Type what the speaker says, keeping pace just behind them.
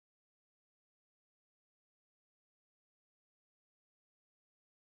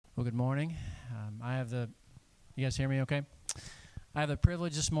Well, good morning. You guys hear me okay? I have the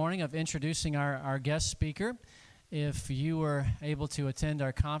privilege this morning of introducing our guest speaker. If you were able to attend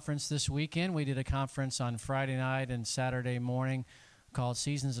our conference this weekend, we did a conference on Friday night and Saturday morning called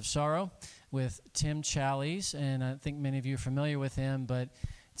Seasons of Sorrow with Tim Challies, and I think many of you are familiar with him, but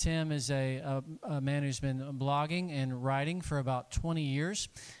Tim is a man who's been blogging and writing for about 20 years.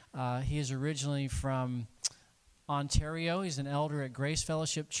 He is originally from Ontario. He's an elder at Grace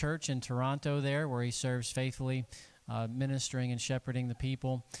Fellowship Church in Toronto there, where he serves faithfully, ministering and shepherding the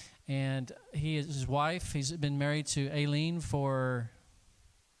people. And his wife, he's been married to Aileen for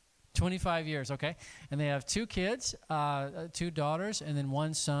 25 years, okay? And they have two kids, two daughters, and then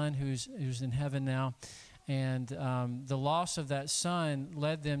one son who's in heaven now. And the loss of that son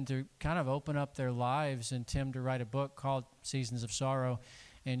led them to kind of open up their lives and Tim to write a book called Seasons of Sorrow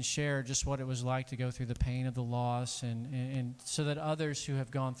and share just what it was like to go through the pain of the loss and so that others who have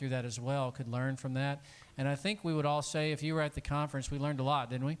gone through that as well could learn from that. And I think we would all say, if you were at the conference, we learned a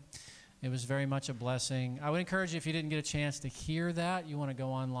lot, didn't we? It was very much a blessing. I would encourage you, if you didn't get a chance to hear that, you want to go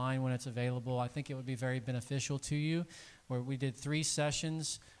online when it's available. I think it would be very beneficial to you, where we did 3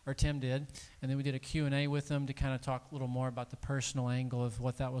 sessions, or Tim did, and then we did a Q&A with them to kind of talk a little more about the personal angle of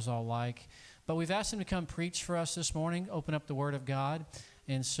what that was all like. But we've asked him to come preach for us this morning, open up the Word of God.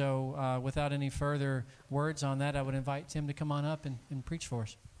 And so without any further words on that, I would invite Tim to come on up and preach for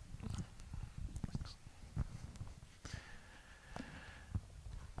us.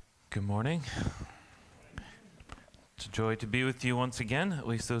 Good morning. It's a joy to be with you once again, at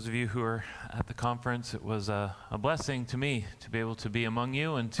least those of you who are at the conference. It was a blessing to me to be able to be among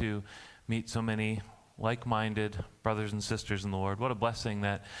you and to meet so many like-minded brothers and sisters in the Lord. What a blessing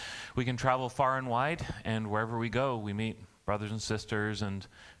that we can travel far and wide, and wherever we go, we meet brothers and sisters and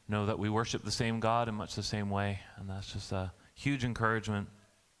know that we worship the same God in much the same way, and that's just a huge encouragement.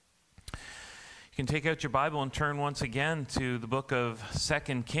 You can take out your Bible and turn once again to the book of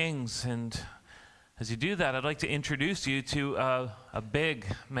 2 Kings, and as you do that, I'd like to introduce you to a big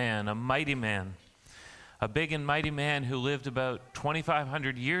man, a mighty man, a big and mighty man who lived about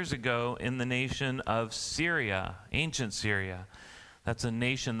 2,500 years ago in the nation of Syria, ancient Syria. That's a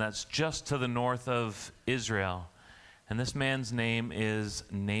nation that's just to the north of Israel. And this man's name is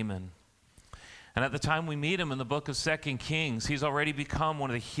Naaman. And at the time we meet him in the book of 2 Kings, he's already become one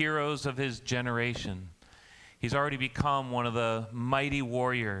of the heroes of his generation. He's already become one of the mighty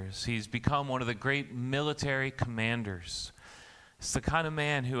warriors. He's become one of the great military commanders. It's the kind of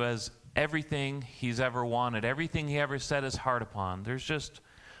man who has everything he's ever wanted, everything he ever set his heart upon. There's just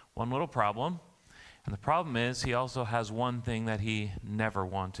one little problem. And the problem is he also has one thing that he never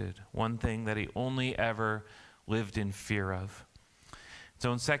wanted, one thing that he only ever lived in fear of.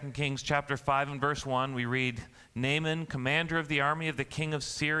 So in 2 Kings chapter 5 and verse 1, we read, Naaman, commander of the army of the king of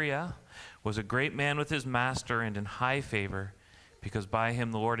Syria, was a great man with his master and in high favor, because by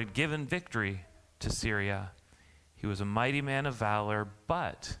him the Lord had given victory to Syria. He was a mighty man of valor,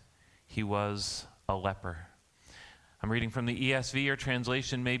 but he was a leper. I'm reading from the ESV. Your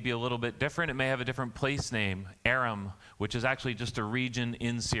translation may be a little bit different. It may have a different place name, Aram, which is actually just a region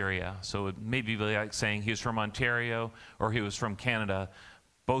in Syria. So it may be like saying he was from Ontario or he was from Canada.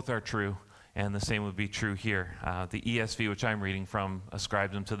 Both are true, and the same would be true here. The ESV, which I'm reading from,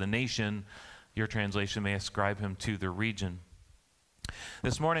 ascribes him to the nation. Your translation may ascribe him to the region.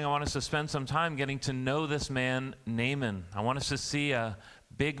 This morning, I want us to spend some time getting to know this man, Naaman. I want us to see a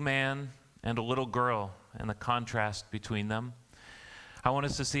big man and a little girl and the contrast between them. I want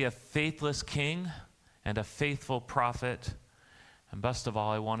us to see a faithless king and a faithful prophet. And best of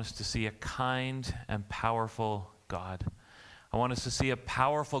all, I want us to see a kind and powerful God. I want us to see a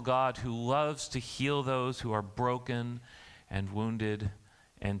powerful God who loves to heal those who are broken and wounded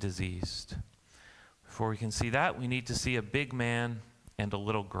and diseased. Before we can see that, we need to see a big man and a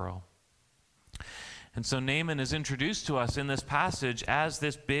little girl. And so Naaman is introduced to us in this passage as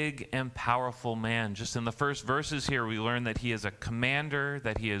this big and powerful man. Just in the first verses here, we learn that he is a commander,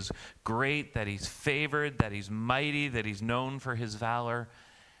 that he is great, that he's favored, that he's mighty, that he's known for his valor.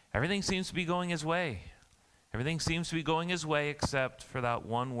 Everything seems to be going his way. Everything seems to be going his way except for that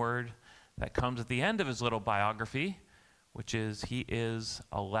one word that comes at the end of his little biography, which is he is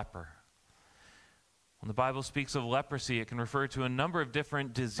a leper. When the Bible speaks of leprosy, it can refer to a number of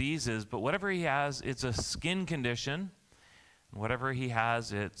different diseases, but whatever he has, it's a skin condition. And whatever he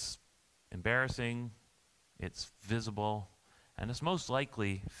has, it's embarrassing, it's visible, and it's most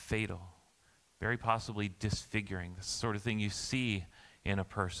likely fatal, very possibly disfiguring, the sort of thing you see in a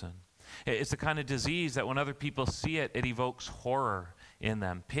person. It's the kind of disease that when other people see it, it evokes horror in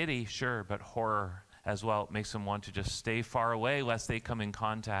them. Pity, sure, but horror as well. It makes them want to just stay far away lest they come in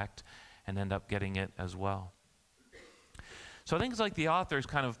contact and end up getting it as well. So I think it's like the author is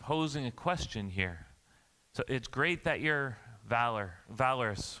kind of posing a question here. So it's great that you're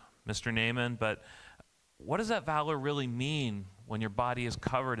valorous, Mr. Naaman, but what does that valor really mean when your body is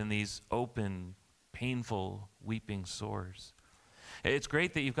covered in these open, painful, weeping sores? It's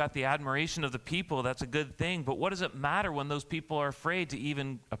great that you've got the admiration of the people. That's a good thing. But what does it matter when those people are afraid to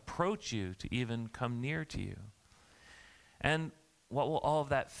even approach you, to even come near to you? And what will all of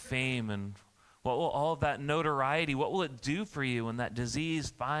that fame and what will all of that notoriety, what will it do for you when that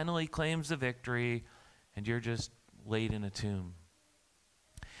disease finally claims the victory and you're just laid in a tomb?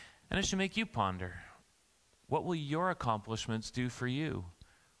 And it should make you ponder, what will your accomplishments do for you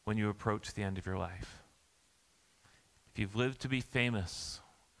when you approach the end of your life? If you've lived to be famous,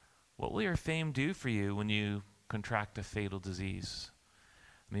 what will your fame do for you when you contract a fatal disease?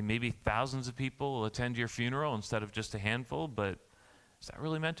 I mean, maybe thousands of people will attend your funeral instead of just a handful, but is that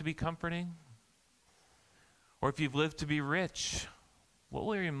really meant to be comforting? Or if you've lived to be rich, what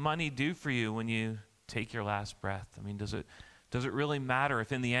will your money do for you when you take your last breath? I mean, does it really matter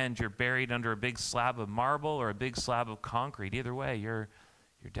if in the end you're buried under a big slab of marble or a big slab of concrete? Either way, you're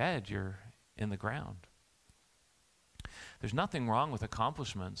dead, you're in the ground. There's nothing wrong with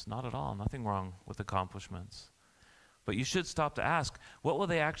accomplishments, not at all, nothing wrong with accomplishments. But you should stop to ask, what will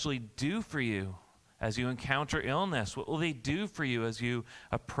they actually do for you as you encounter illness? What will they do for you as you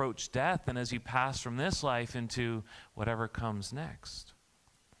approach death and as you pass from this life into whatever comes next?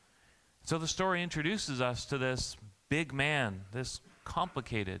 So the story introduces us to this big man, this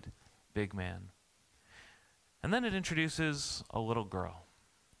complicated big man. And then it introduces a little girl.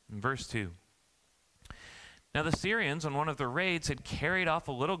 In verse 2. Now the Syrians, on one of their raids, had carried off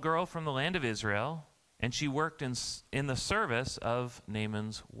a little girl from the land of Israel, and she worked in the service of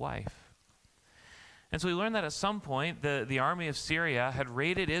Naaman's wife. And so we learned that at some point, the army of Syria had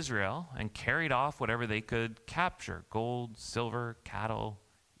raided Israel and carried off whatever they could capture: gold, silver, cattle,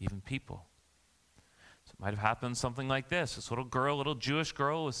 even people. So it might have happened something like this. This little Jewish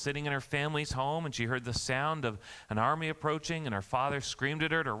girl, was sitting in her family's home, and she heard the sound of an army approaching, and her father screamed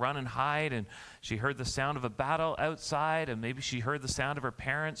at her to run and hide, and she heard the sound of a battle outside, and maybe she heard the sound of her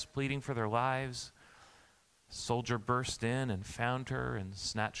parents pleading for their lives. A soldier burst in and found her and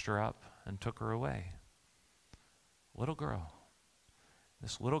snatched her up and took her away. Little girl.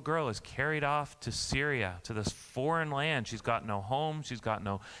 This little girl is carried off to Syria, to this foreign land. She's got no home. She's got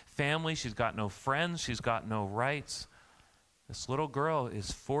no family. She's got no friends. She's got no rights. This little girl is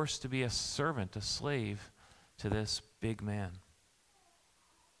forced to be a servant, a slave to this big man.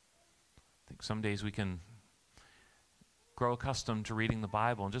 I think some days we can grow accustomed to reading the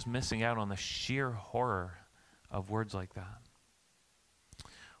Bible and just missing out on the sheer horror of words like that.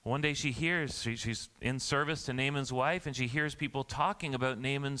 One day she's in service to Naaman's wife, and she hears people talking about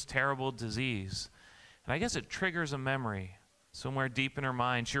Naaman's terrible disease. And I guess it triggers a memory somewhere deep in her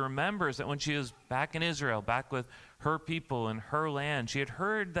mind. She remembers that when she was back in Israel, back with her people in her land, she had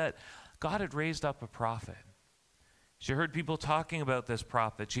heard that God had raised up a prophet. She heard people talking about this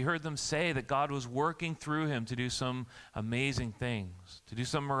prophet. She heard them say that God was working through him to do some amazing things, to do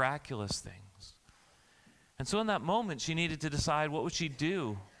some miraculous things. And so in that moment, she needed to decide, what would she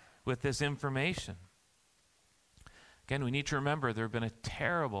do with this information? Again, we need to remember there had been a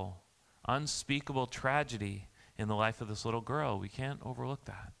terrible, unspeakable tragedy in the life of this little girl. We can't overlook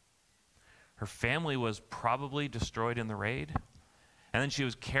that. Her family was probably destroyed in the raid, and then she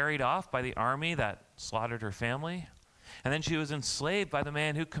was carried off by the army that slaughtered her family, and then she was enslaved by the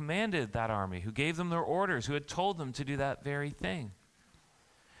man who commanded that army, who gave them their orders, who had told them to do that very thing.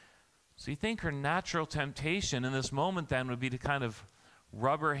 So you think her natural temptation in this moment then would be to kind of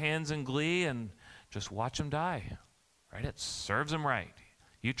rub her hands in glee and just watch him die, right? It serves him right.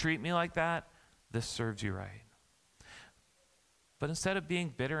 You treat me like that, this serves you right. But instead of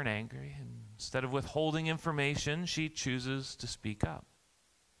being bitter and angry, and instead of withholding information, she chooses to speak up.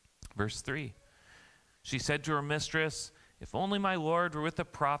 Verse 3, she said to her mistress, "If only my Lord were with the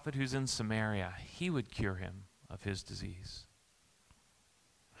prophet who's in Samaria, he would cure him of his disease."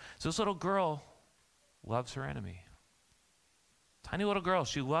 So this little girl loves her enemy. Tiny little girl,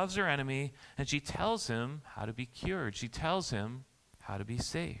 she loves her enemy, and she tells him how to be cured. She tells him how to be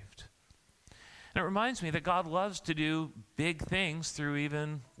saved. And it reminds me that God loves to do big things through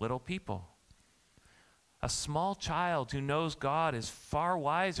even little people. A small child who knows God is far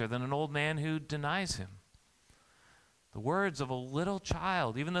wiser than an old man who denies him. The words of a little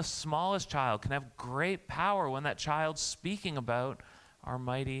child, even the smallest child, can have great power when that child's speaking about our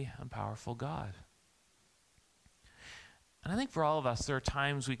mighty and powerful God. And I think for all of us, there are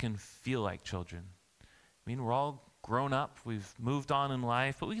times we can feel like children. I mean, we're all grown up, we've moved on in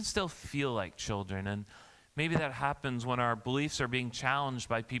life, but we can still feel like children. And maybe that happens when our beliefs are being challenged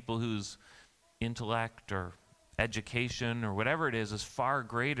by people whose intellect or education or whatever it is far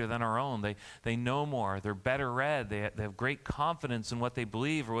greater than our own. They know more, they're better read, they have great confidence in what they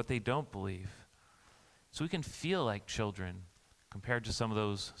believe or what they don't believe. So we can feel like children compared to some of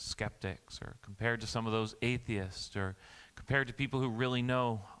those skeptics, or compared to some of those atheists, or compared to people who really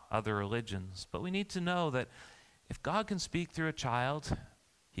know other religions. But we need to know that if God can speak through a child,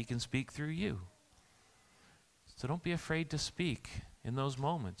 he can speak through you. So don't be afraid to speak in those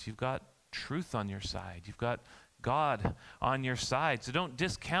moments. You've got truth on your side. You've got God on your side. So don't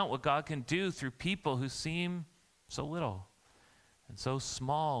discount what God can do through people who seem so little and so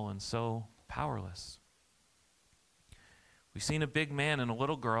small and so powerless. We've seen a big man and a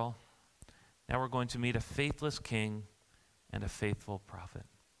little girl. Now we're going to meet a faithless king and a faithful prophet.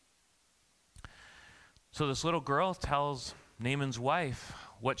 So this little girl tells Naaman's wife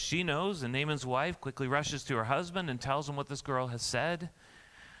what she knows, and Naaman's wife quickly rushes to her husband and tells him what this girl has said.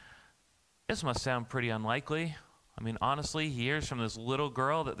 This must sound pretty unlikely. I mean, honestly, he hears from this little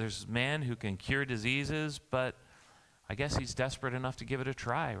girl that there's a man who can cure diseases, but I guess he's desperate enough to give it a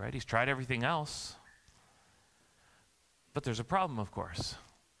try, right? He's tried everything else. But there's a problem, of course.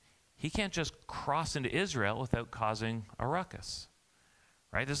 He can't just cross into Israel without causing a ruckus,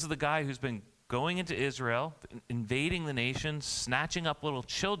 right? This is the guy who's been going into Israel, invading the nation, snatching up little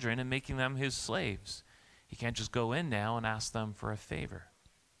children and making them his slaves. He can't just go in now and ask them for a favor.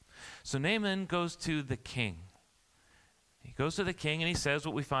 So Naaman goes to the king. He goes to the king and he says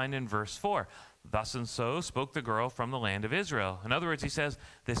what we find in verse 4. Thus and so spoke the girl from the land of Israel. In other words, he says,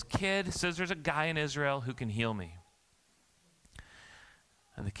 this kid says there's a guy in Israel who can heal me.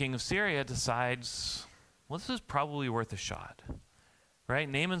 And the king of Syria decides, well, this is probably worth a shot. Right?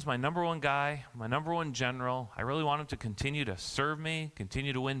 Naaman's my number one guy, my number one general. I really want him to continue to serve me,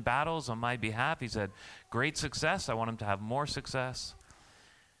 continue to win battles on my behalf. He's had great success. I want him to have more success.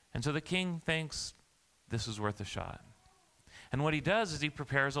 And so the king thinks this is worth a shot. And what he does is he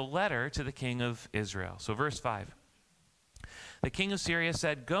prepares a letter to the king of Israel. So verse 5. The king of Syria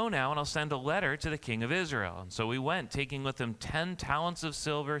said, go now, and I'll send a letter to the king of Israel. And so we went, taking with him 10 talents of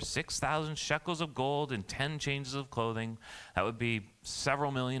silver, 6,000 shekels of gold, and 10 changes of clothing. That would be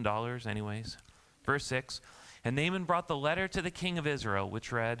several $1 million anyways. Verse 6, and Naaman brought the letter to the king of Israel,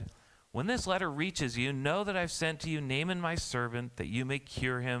 which read, when this letter reaches you, know that I've sent to you Naaman my servant, that you may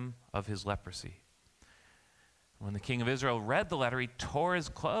cure him of his leprosy. When the king of Israel read the letter, he tore his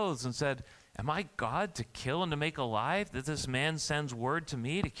clothes and said, am I God to kill and to make alive, that this man sends word to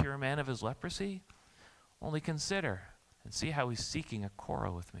me to cure a man of his leprosy? Only consider and see how he's seeking a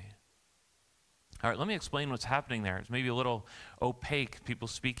quarrel with me. All right, let me explain what's happening there. It's maybe a little opaque, people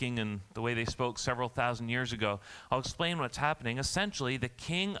speaking in the way they spoke several thousand years ago. I'll explain what's happening. Essentially, the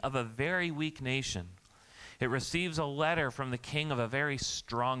king of a very weak nation, it receives a letter from the king of a very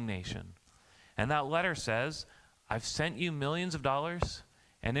strong nation. And that letter says, I've sent you millions of dollars,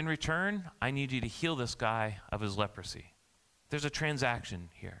 and in return, I need you to heal this guy of his leprosy. There's a transaction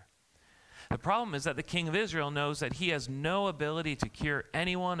here. The problem is that the king of Israel knows that he has no ability to cure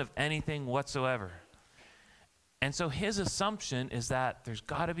anyone of anything whatsoever. And so his assumption is that there's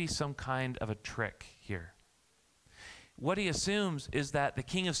got to be some kind of a trick here. What he assumes is that the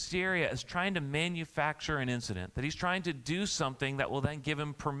king of Syria is trying to manufacture an incident, that he's trying to do something that will then give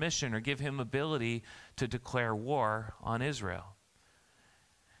him permission or give him ability to declare war on Israel.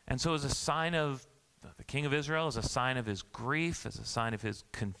 And so as a sign of, the king of Israel, as a sign of his grief, as a sign of his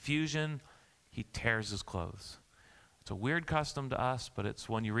confusion, he tears his clothes. It's a weird custom to us, but it's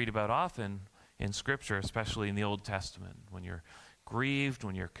one you read about often in Scripture, especially in the Old Testament. When you're grieved,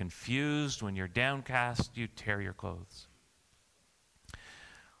 when you're confused, when you're downcast, you tear your clothes.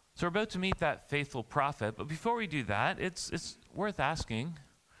 So we're about to meet that faithful prophet, but before we do that, it's worth asking,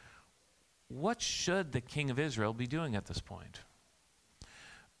 what should the king of Israel be doing at this point?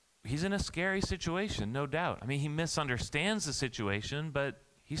 He's in a scary situation, no doubt. I mean, he misunderstands the situation, but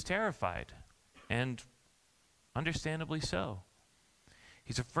he's terrified, and understandably so.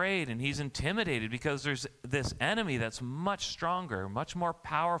 He's afraid and he's intimidated because there's this enemy that's much stronger, much more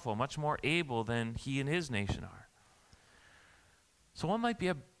powerful, much more able than he and his nation are. So what might be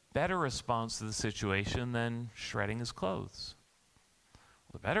a better response to the situation than shredding his clothes?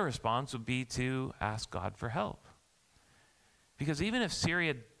 Well, the better response would be to ask God for help. Because even if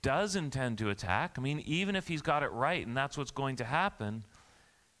Syria does intend to attack, I mean, even if he's got it right and that's what's going to happen,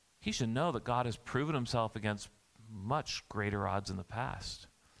 he should know that God has proven himself against much greater odds in the past.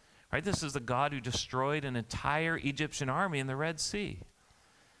 Right? This is the God who destroyed an entire Egyptian army in the Red Sea.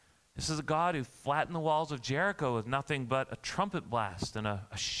 This is a God who flattened the walls of Jericho with nothing but a trumpet blast and a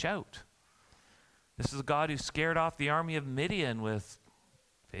shout. This is a God who scared off the army of Midian with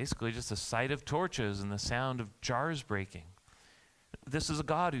basically just the sight of torches and the sound of jars breaking. This is a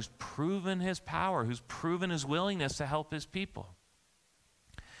God who's proven his power, who's proven his willingness to help his people.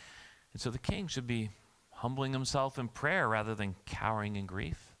 And so the king should be humbling himself in prayer rather than cowering in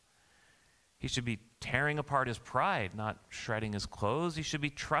grief. He should be tearing apart his pride, not shredding his clothes. He should be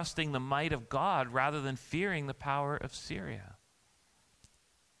trusting the might of God rather than fearing the power of Syria.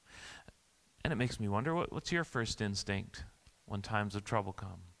 And it makes me wonder, what's your first instinct when times of trouble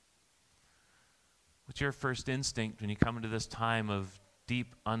come? What's your first instinct when you come into this time of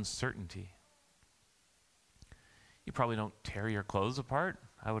deep uncertainty? You probably don't tear your clothes apart,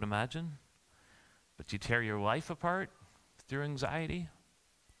 I would imagine, but you tear your life apart through anxiety.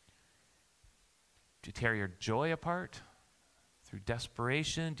 Do you tear your joy apart through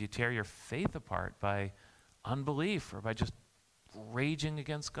desperation? Do you tear your faith apart by unbelief or by just raging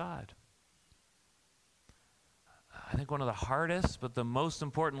against God? I think one of the hardest but the most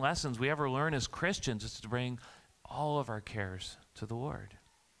important lessons we ever learn as Christians is to bring all of our cares to the Lord.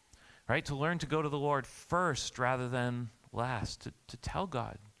 Right? To learn to go to the Lord first rather than last. To tell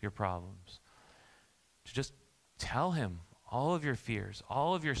God your problems. To just tell him all of your fears,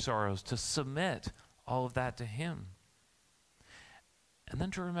 all of your sorrows. To submit all of that to him. And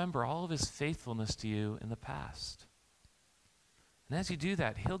then to remember all of his faithfulness to you in the past. And as you do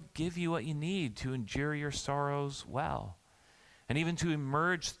that, he'll give you what you need to endure your sorrows well. And even to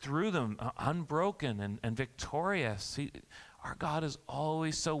emerge through them unbroken and victorious. Our God is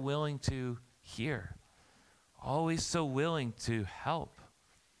always so willing to hear. Always so willing to help.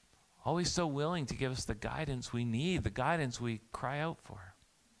 Always so willing to give us the guidance we need, the guidance we cry out for.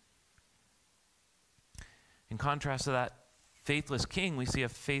 In contrast to that faithless king, we see a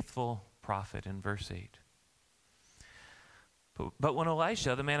faithful prophet in verse 8. But when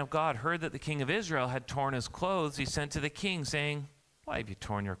Elisha, the man of God, heard that the king of Israel had torn his clothes, he sent to the king, saying, "Why have you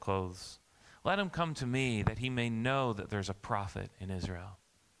torn your clothes? Let him come to me, that he may know that there's a prophet in Israel."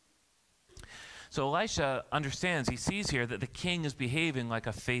 So Elisha understands, he sees here that the king is behaving like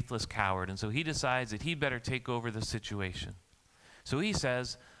a faithless coward, and so he decides that he better take over the situation. So he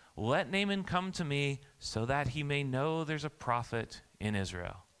says, "Let Naaman come to me so that he may know there's a prophet in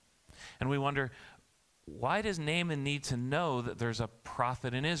Israel." And we wonder, why does Naaman need to know that there's a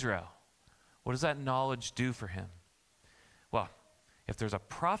prophet in Israel? What does that knowledge do for him? Well, if there's a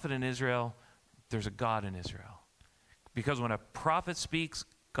prophet in Israel, there's a God in Israel. Because when a prophet speaks,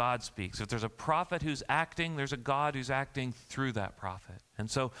 God speaks. If there's a prophet who's acting, there's a God who's acting through that prophet.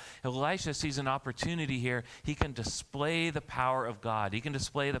 And so Elisha sees an opportunity here. He can display the power of God. He can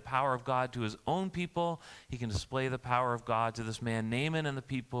display the power of God to his own people. He can display the power of God to this man Naaman and the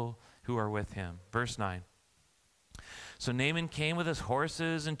people who are with him. Verse 9. So Naaman came with his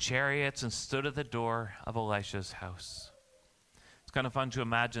horses and chariots and stood at the door of Elisha's house. It's kind of fun to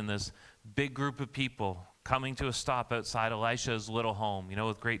imagine this big group of people coming to a stop outside Elisha's little home,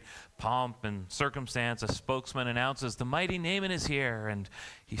 with great pomp and circumstance. A spokesman announces, "The mighty Naaman is here." And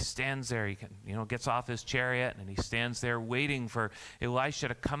he stands there, he gets off his chariot, and he stands there waiting for Elisha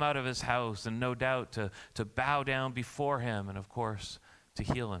to come out of his house, and no doubt to bow down before him, and of course, to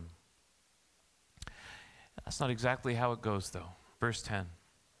heal him. That's not exactly how it goes, though. Verse 10.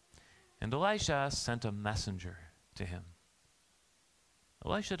 And Elisha sent a messenger to him.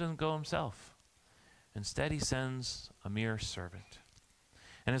 Elisha doesn't go himself. Instead, he sends a mere servant.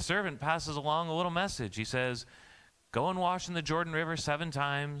 And his servant passes along a little message. He says, "Go and wash in the Jordan River 7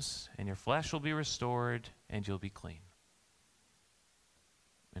 times, and your flesh will be restored, and you'll be clean."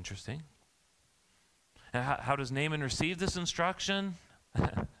 Interesting. And how does Naaman receive this instruction?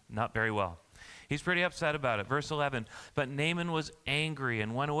 Not very well. He's pretty upset about it. Verse 11, but Naaman was angry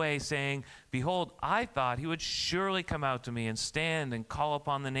and went away, saying, "Behold, I thought he would surely come out to me and stand and call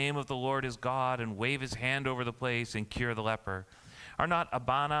upon the name of the Lord his God and wave his hand over the place and cure the leper. Are not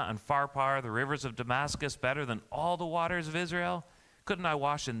Abana and Pharpar, the rivers of Damascus, better than all the waters of Israel? Couldn't I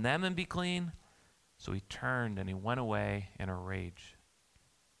wash in them and be clean?" So he turned and he went away in a rage.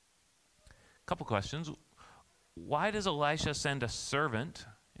 Couple questions. Why does Elisha send a servant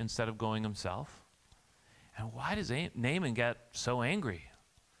instead of going himself? And why does Naaman get so angry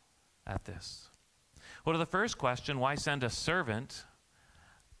at this? Well, to the first question, why send a servant?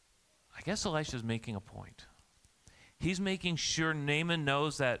 I guess Elisha's making a point. He's making sure Naaman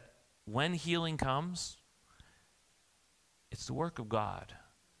knows that when healing comes, it's the work of God.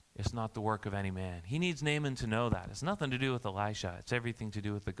 It's not the work of any man. He needs Naaman to know that. It's nothing to do with Elisha. It's everything to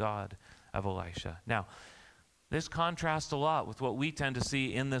do with the God of Elisha. Now, This contrasts a lot with what we tend to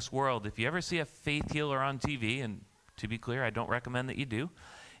see in this world. If you ever see a faith healer on TV, and to be clear, I don't recommend that you do.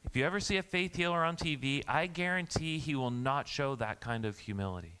 If you ever see a faith healer on TV, I guarantee he will not show that kind of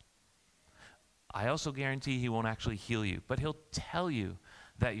humility. I also guarantee he won't actually heal you, but he'll tell you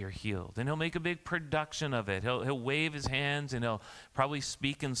that you're healed. And he'll make a big production of it. He'll wave his hands, and he'll probably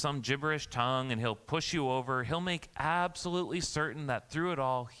speak in some gibberish tongue, and he'll push you over. He'll make absolutely certain that through it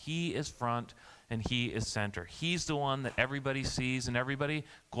all, he is front and he is center. He's the one that everybody sees and everybody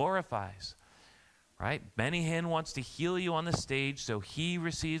glorifies. Right? Benny Hinn wants to heal you on the stage, so he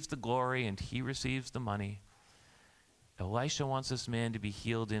receives the glory and he receives the money. Elisha wants this man to be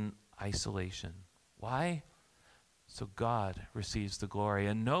healed in isolation. Why? So God receives the glory,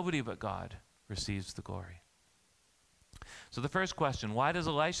 and nobody but God receives the glory. So the first question, why does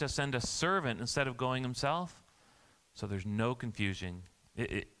Elisha send a servant instead of going himself? So there's no confusion.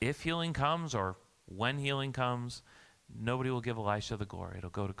 If healing comes, or when healing comes, nobody will give Elisha the glory. It'll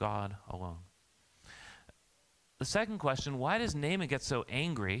go to God alone. The second question, why does Naaman get so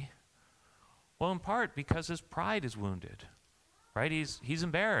angry? Well, in part because his pride is wounded, right? He's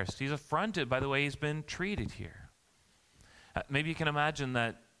embarrassed. He's affronted by the way he's been treated here. Maybe you can imagine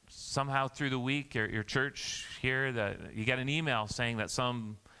that somehow through the week, your church here, that you get an email saying that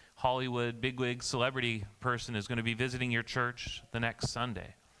some Hollywood bigwig celebrity person is going to be visiting your church the next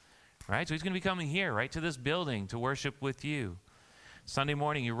Sunday, right? So he's going to be coming here, right, to this building to worship with you. Sunday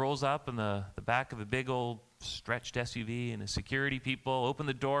morning, he rolls up in the back of a big old stretched SUV, and his security people open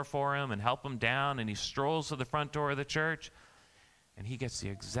the door for him and help him down, and he strolls to the front door of the church, and he gets the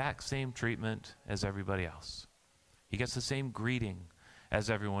exact same treatment as everybody else. He gets the same greeting as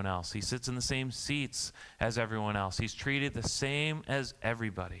everyone else. He sits in the same seats as everyone else. He's treated the same as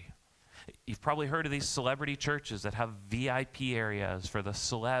everybody. You've probably heard of these celebrity churches that have VIP areas for the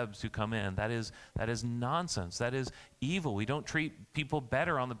celebs who come in. That is nonsense. That is evil. We don't treat people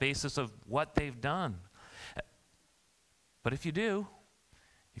better on the basis of what they've done. But if you do,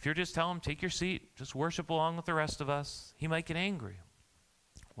 if you're just telling him, take your seat, just worship along with the rest of us, he might get angry.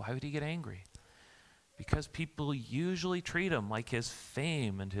 Why would he get angry? Because people usually treat him like his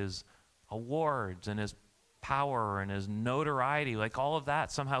fame and his awards and his power and his notoriety, like all of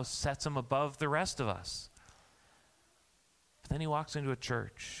that somehow sets him above the rest of us. But then he walks into a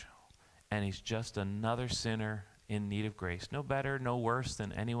church, and he's just another sinner in need of grace. No better, no worse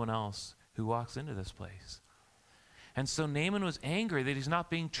than anyone else who walks into this place. And so Naaman was angry that he's not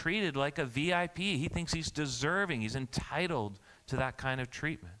being treated like a VIP. He thinks he's deserving, he's entitled to that kind of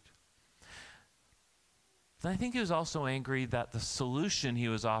treatment. But I think he was also angry that the solution he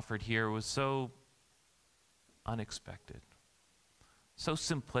was offered here was so unexpected, so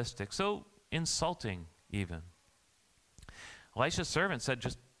simplistic, so insulting even. Elisha's servant said,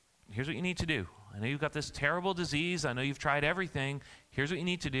 just, here's what you need to do. I know you've got this terrible disease. I know you've tried everything. Here's what you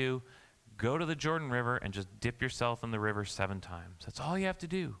need to do. Go to the Jordan River and just dip yourself in the river 7 times. That's all you have to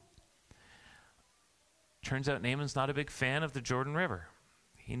do. Turns out Naaman's not a big fan of the Jordan River.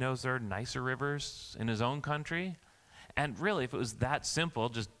 He knows there are nicer rivers in his own country. And really, if it was that simple,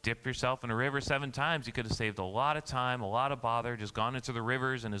 just dip yourself in a river 7 times, he could have saved a lot of time, a lot of bother, just gone into the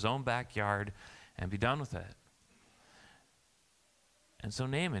rivers in his own backyard and be done with it. And so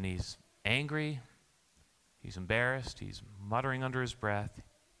Naaman, he's angry, he's embarrassed, he's muttering under his breath,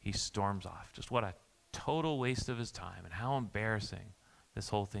 he storms off. Just what a total waste of his time, and how embarrassing this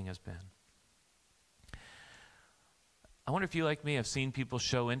whole thing has been. I wonder if you, like me, have seen people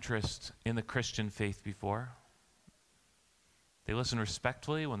show interest in the Christian faith before. They listen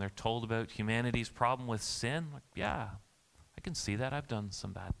respectfully when they're told about humanity's problem with sin. Like, yeah, I can see that. I've done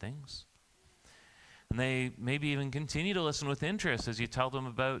some bad things. And they maybe even continue to listen with interest as you tell them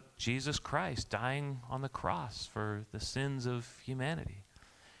about Jesus Christ dying on the cross for the sins of humanity.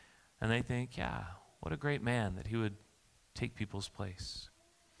 And they think, yeah, what a great man that he would take people's place.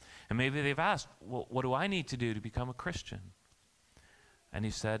 And maybe they've asked, well, what do I need to do to become a Christian? And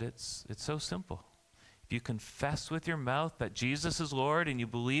he said, it's so simple. If you confess with your mouth that Jesus is Lord and you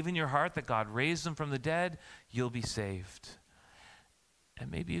believe in your heart that God raised him from the dead, you'll be saved.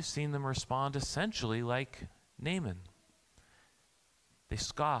 And maybe you've seen them respond essentially like Naaman. They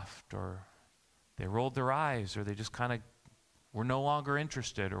scoffed, or they rolled their eyes, or they just kind of were no longer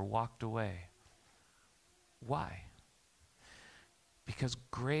interested or walked away. Why? Because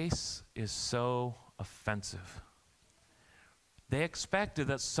grace is so offensive. They expected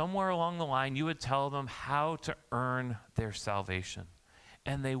that somewhere along the line you would tell them how to earn their salvation.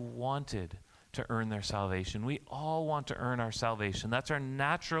 And they wanted to earn their salvation. We all want to earn our salvation. That's our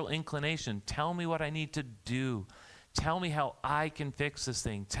natural inclination. Tell me what I need to do Tell me how I can fix this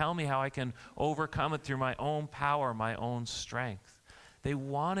thing. Tell me how I can overcome it through my own power, my own strength. They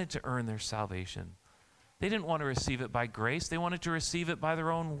wanted to earn their salvation. They didn't want to receive it by grace. They wanted to receive it by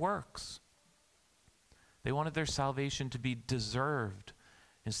their own works. They wanted their salvation to be deserved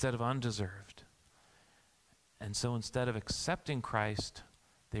instead of undeserved. And so instead of accepting Christ,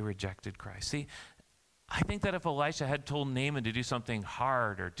 they rejected Christ. See, I think that if Elisha had told Naaman to do something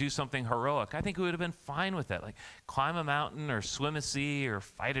hard or do something heroic, I think he would have been fine with it. Like climb a mountain or swim a sea or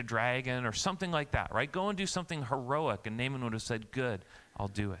fight a dragon or something like that, right? Go and do something heroic, and Naaman would have said, good, I'll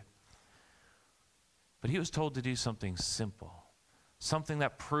do it. But he was told to do something simple, something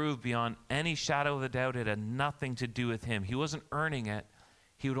that proved beyond any shadow of a doubt it had nothing to do with him. He wasn't earning it.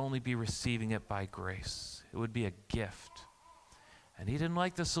 He would only be receiving it by grace. It would be a gift. And he didn't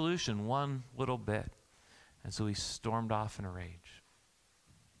like the solution one little bit. And so he stormed off in a rage.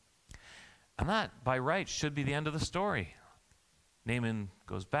 And that, by rights, should be the end of the story. Naaman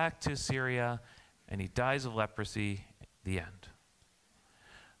goes back to Syria, and he dies of leprosy, the end.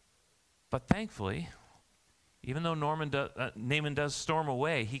 But thankfully, even though Naaman does storm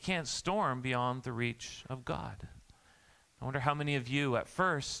away, he can't storm beyond the reach of God. I wonder how many of you at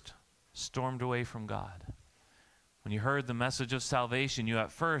first stormed away from God. When you heard the message of salvation, you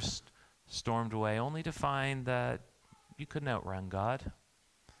at first stormed away, only to find that you couldn't outrun God.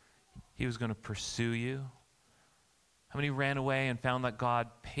 He was going to pursue you. How many ran away and found that God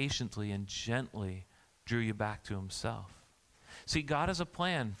patiently and gently drew you back to himself? See, God has a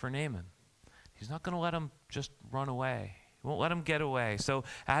plan for Naaman. He's not going to let him just run away. He won't let him get away. So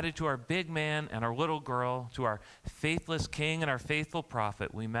added to our big man and our little girl, to our faithless king and our faithful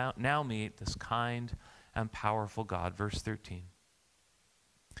prophet, we now meet this kind and powerful God. Verse 13.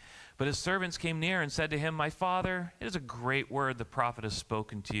 But his servants came near and said to him, my father, it is a great word the prophet has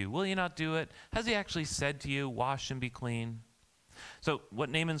spoken to you. Will you not do it? Has he actually said to you, wash and be clean? So what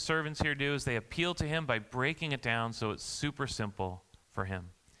Naaman's servants here do is they appeal to him by breaking it down so it's super simple for him.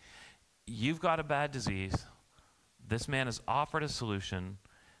 You've got a bad disease. This man has offered a solution.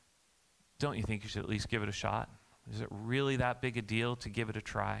 Don't you think you should at least give it a shot? Is it really that big a deal to give it a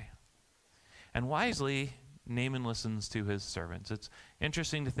try? And wisely, Naaman listens to his servants. It's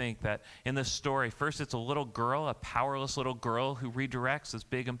interesting to think that in this story, first it's a little girl, a powerless little girl who redirects this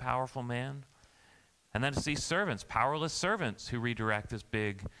big and powerful man. And then it's these servants, powerless servants, who redirect this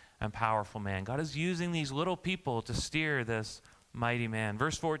big and powerful man. God is using these little people to steer this mighty man.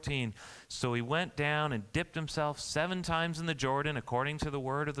 Verse 14, so he went down and dipped himself 7 times in the Jordan according to the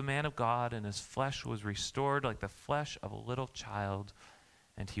word of the man of God, and his flesh was restored like the flesh of a little child,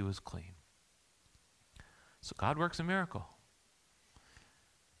 and he was clean. So God works a miracle.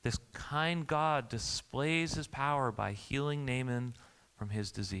 This kind God displays his power by healing Naaman from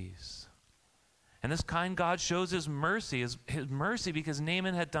his disease. And this kind God shows his mercy because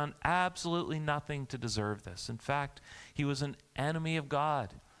Naaman had done absolutely nothing to deserve this. In fact, he was an enemy of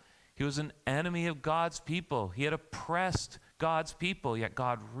God. He was an enemy of God's people. He had oppressed God's people, yet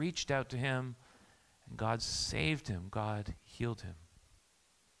God reached out to him, and God saved him. God healed him.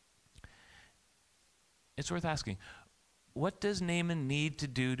 It's worth asking, what does Naaman need to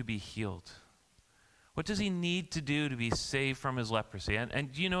do to be healed? What does he need to do to be saved from his leprosy?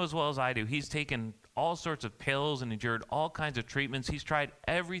 And you know as well as I do, he's taken all sorts of pills and endured all kinds of treatments. He's tried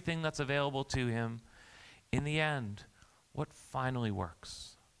everything that's available to him. In the end, what finally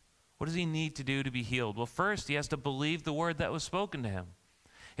works? What does he need to do to be healed? Well, first, he has to believe the word that was spoken to him.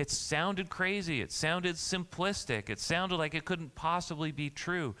 It sounded crazy. It sounded simplistic. It sounded like it couldn't possibly be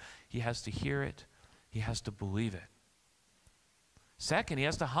true. He has to hear it. He has to believe it. Second, he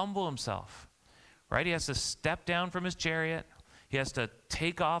has to humble himself. Right? He has to step down from his chariot. He has to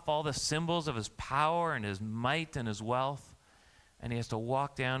take off all the symbols of his power and his might and his wealth. And he has to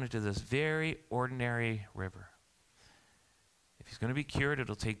walk down into this very ordinary river. If he's going to be cured,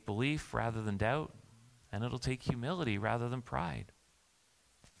 it'll take belief rather than doubt. And it'll take humility rather than pride.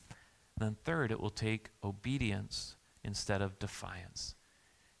 And then third, it will take obedience instead of defiance.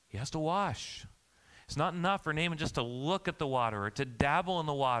 He has to wash. It's not enough for Naaman just to look at the water or to dabble in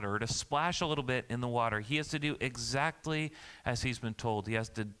the water or to splash a little bit in the water. He has to do exactly as he's been told. He has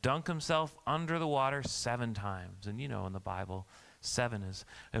to dunk himself under the water 7 times. And you know in the Bible, 7 is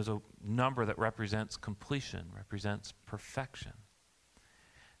a number that represents completion, represents perfection.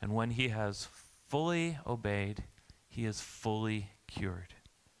 And when he has fully obeyed, he is fully cured.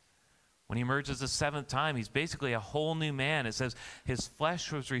 When he emerges the 7th time, he's basically a whole new man. It says his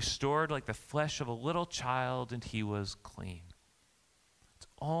flesh was restored like the flesh of a little child, and he was clean. It's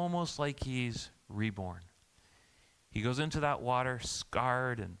almost like he's reborn. He goes into that water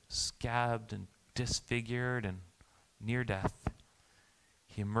scarred and scabbed and disfigured and near death,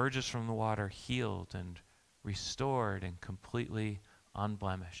 he emerges from the water healed and restored and completely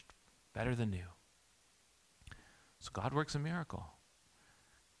unblemished, better than new. So God works a miracle.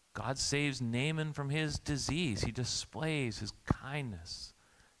 God saves Naaman from his disease. He displays his kindness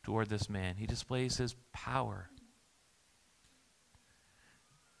toward this man. He displays his power.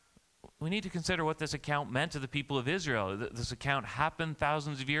 We need to consider what this account meant to the people of Israel. This account happened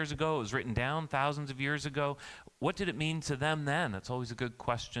thousands of years ago. It was written down thousands of years ago. What did it mean to them then? That's always a good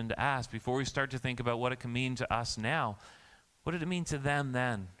question to ask before we start to think about what it can mean to us now. What did it mean to them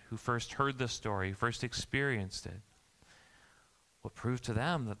then, who first heard this story, who first experienced it? What proved to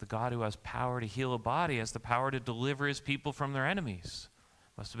them that the God who has power to heal a body has the power to deliver his people from their enemies.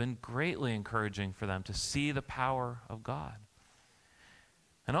 Must have been greatly encouraging for them to see the power of God.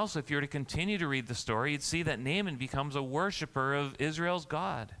 And also, if you were to continue to read the story, you'd see that Naaman becomes a worshiper of Israel's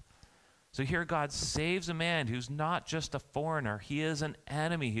God. So here God saves a man who's not just a foreigner. He is an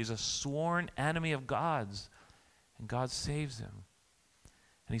enemy. He's a sworn enemy of God's. And God saves him.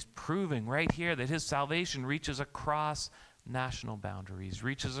 And he's proving right here that his salvation reaches across national boundaries,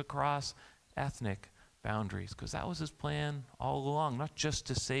 reaches across ethnic boundaries, because that was his plan all along, not just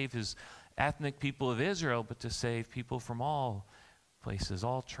to save his ethnic people of Israel, but to save people from all places,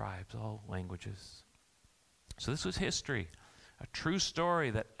 all tribes, all languages. So this was history, a true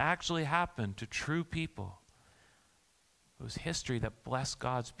story that actually happened to true people. It was history that blessed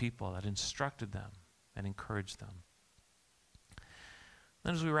God's people, that instructed them and encouraged them.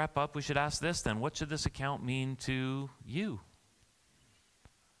 Then as we wrap up, we should ask this then, what should this account mean to you?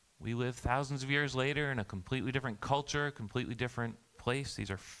 We live thousands of years later in a completely different culture, a completely different place. These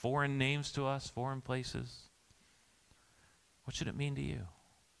are foreign names to us, foreign places. What should it mean to you?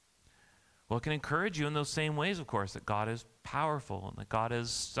 Well, it can encourage you in those same ways, of course, that God is powerful and that God is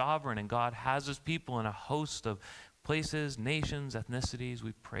sovereign and God has his people in a host of places, nations, ethnicities.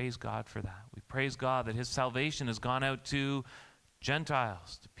 We praise God for that. We praise God that his salvation has gone out to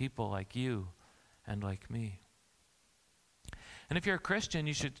Gentiles, to people like you and like me. And if you're a Christian,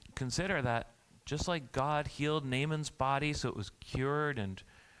 you should consider that just like God healed Naaman's body so it was cured and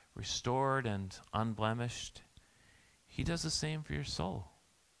restored and unblemished, he does the same for your soul.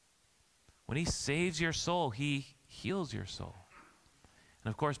 When he saves your soul, he heals your soul.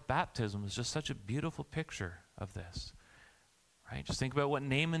 And of course, baptism is just such a beautiful picture of this. Right? Just think about what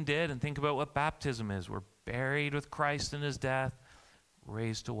Naaman did and think about what baptism is. We're buried with Christ in his death,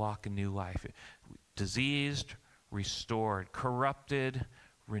 raised to walk a new life. Diseased, restored, corrupted,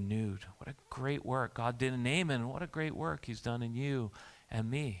 renewed. What a great work God did in Naaman. What a great work he's done in you and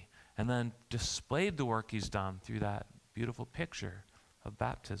me. And then displayed the work he's done through that beautiful picture of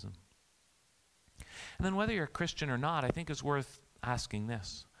baptism. And then whether you're a Christian or not, I think it's worth asking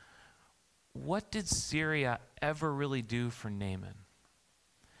this. What did Syria ever really do for Naaman?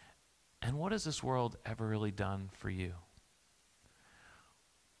 And what has this world ever really done for you?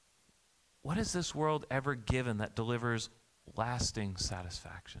 What has this world ever given that delivers lasting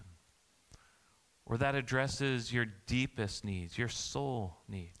satisfaction? Or that addresses your deepest needs, your soul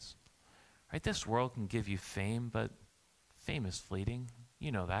needs? Right? This world can give you fame, but fame is fleeting.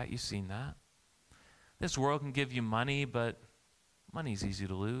 You know that. You've seen that. This world can give you money, but money's easy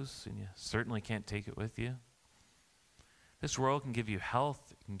to lose, and you certainly can't take it with you. This world can give you health,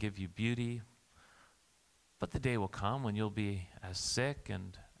 it can give you beauty, but the day will come when you'll be as sick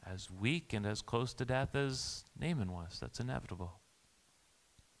and as weak and as close to death as Naaman was. That's inevitable.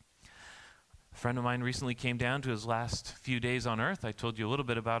 A friend of mine recently came down to his last few days on earth. I told you a little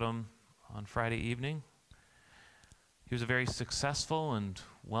bit about him on Friday evening. He was a very successful and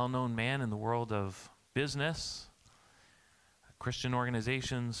well-known man in the world of business. Christian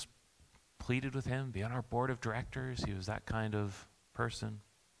organizations pleaded with him, be on our board of directors. He was that kind of person.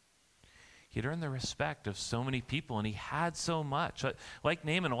 He'd earned the respect of so many people, and he had so much. Like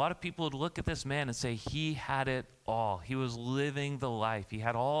Naaman, a lot of people would look at this man and say he had it all. He was living the life. He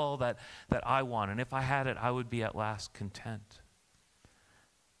had all that I want, and if I had it, I would be at last content.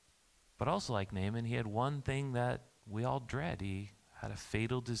 But also like Naaman, he had one thing that we all dread. He had a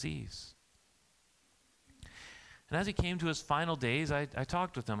fatal disease. And as he came to his final days, I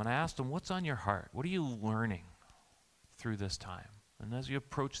talked with him, and I asked him, what's on your heart? What are you learning through this time? And as you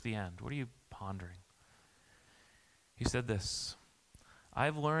approach the end, what are you pondering? He said this,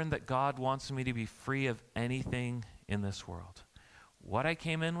 I've learned that God wants me to be free of anything in this world. What I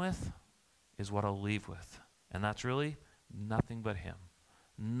came in with is what I'll leave with. And that's really nothing but him.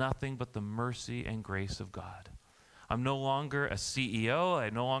 Nothing but the mercy and grace of God. I'm no longer a CEO. I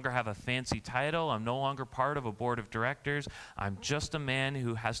no longer have a fancy title. I'm no longer part of a board of directors. I'm just a man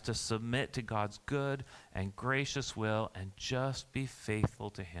who has to submit to God's good and gracious will and just be faithful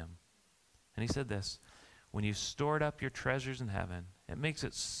to him. And he said this, when you've stored up your treasures in heaven, it makes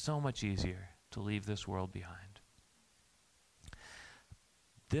it so much easier to leave this world behind.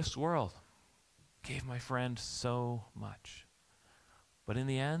 This world gave my friend so much. But in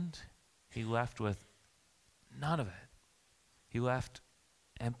the end, he left with none of it. He left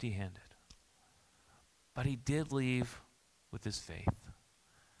empty-handed. But he did leave with his faith.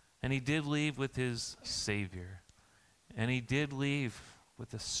 And he did leave with his Savior. And he did leave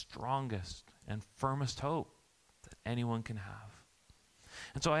with the strongest and firmest hope that anyone can have.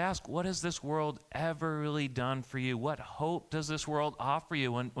 And so I ask, what has this world ever really done for you? What hope does this world offer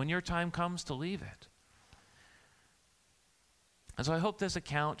you when your time comes to leave it? And so I hope this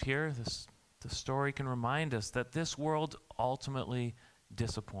account here, the story can remind us that this world ultimately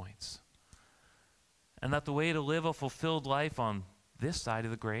disappoints. And that the way to live a fulfilled life on this side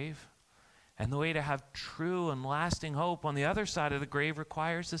of the grave and the way to have true and lasting hope on the other side of the grave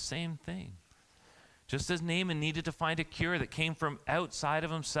requires the same thing. Just as Naaman needed to find a cure that came from outside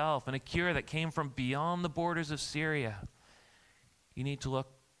of himself and a cure that came from beyond the borders of Syria, you need to look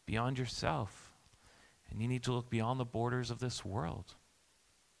beyond yourself and you need to look beyond the borders of this world.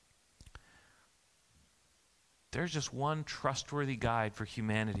 There's just one trustworthy guide for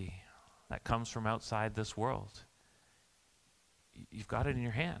humanity that comes from outside this world. You've got it in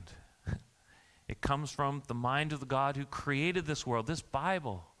your hand. It comes from the mind of the God who created this world, this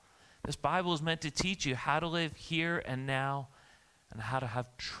Bible. This Bible is meant to teach you how to live here and now and how to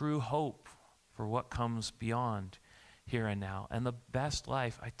have true hope for what comes beyond here and now. And the best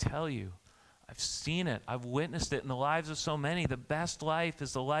life, I tell you, I've seen it, I've witnessed it in the lives of so many. The best life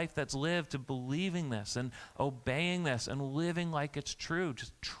is the life that's lived to believing this and obeying this and living like it's true,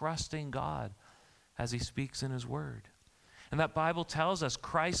 just trusting God as he speaks in his word. And that Bible tells us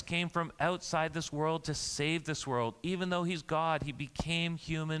Christ came from outside this world to save this world. Even though he's God, he became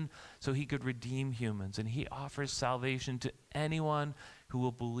human so he could redeem humans. And he offers salvation to anyone who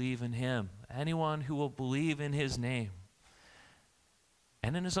will believe in him, anyone who will believe in his name.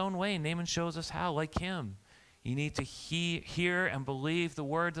 And in his own way, Naaman shows us how, like him, you need to hear and believe the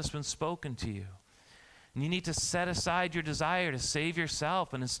word that's been spoken to you. And you need to set aside your desire to save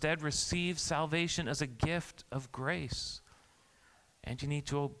yourself and instead receive salvation as a gift of grace. And you need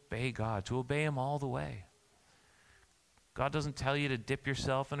to obey God, to obey him all the way. God doesn't tell you to dip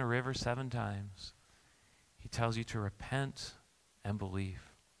yourself in a river 7 times. He tells you to repent and believe,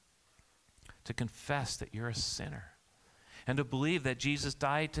 to confess that you're a sinner, and to believe that Jesus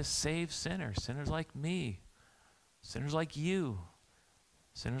died to save sinners, sinners like me, sinners like you,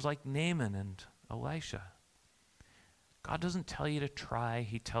 sinners like Naaman and Elisha. God doesn't tell you to try,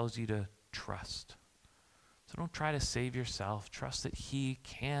 he tells you to trust. So don't try to save yourself. Trust that he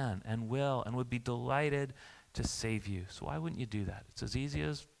can and will and would be delighted to save you. So why wouldn't you do that? It's as easy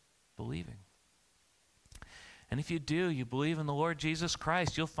as believing. And if you do, you believe in the Lord Jesus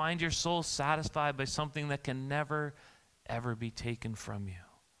Christ, you'll find your soul satisfied by something that can never, ever be taken from you.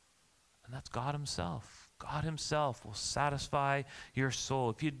 And that's God himself. God himself will satisfy your soul.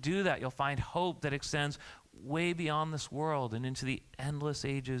 If you do that, you'll find hope that extends way beyond this world and into the endless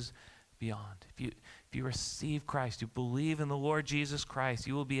ages beyond. If you receive Christ, you believe in the Lord Jesus Christ,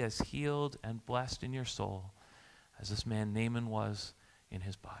 you will be as healed and blessed in your soul as this man Naaman was in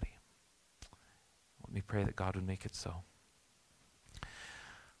his body. Let me pray that God would make it so.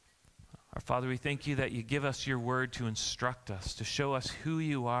 Our Father, we thank you that you give us your word to instruct us, to show us who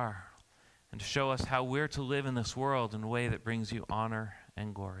you are, and to show us how we're to live in this world in a way that brings you honor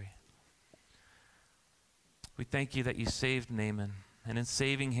and glory. We thank you that you saved Naaman. And in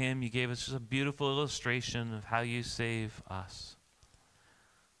saving him, you gave us just a beautiful illustration of how you save us.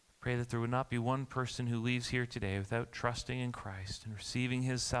 Pray that there would not be one person who leaves here today without trusting in Christ and receiving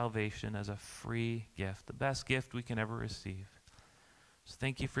his salvation as a free gift, the best gift we can ever receive. So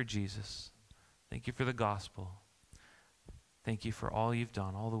thank you for Jesus. Thank you for the gospel. Thank you for all you've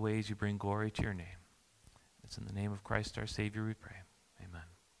done, all the ways you bring glory to your name. It's in the name of Christ our Savior we pray.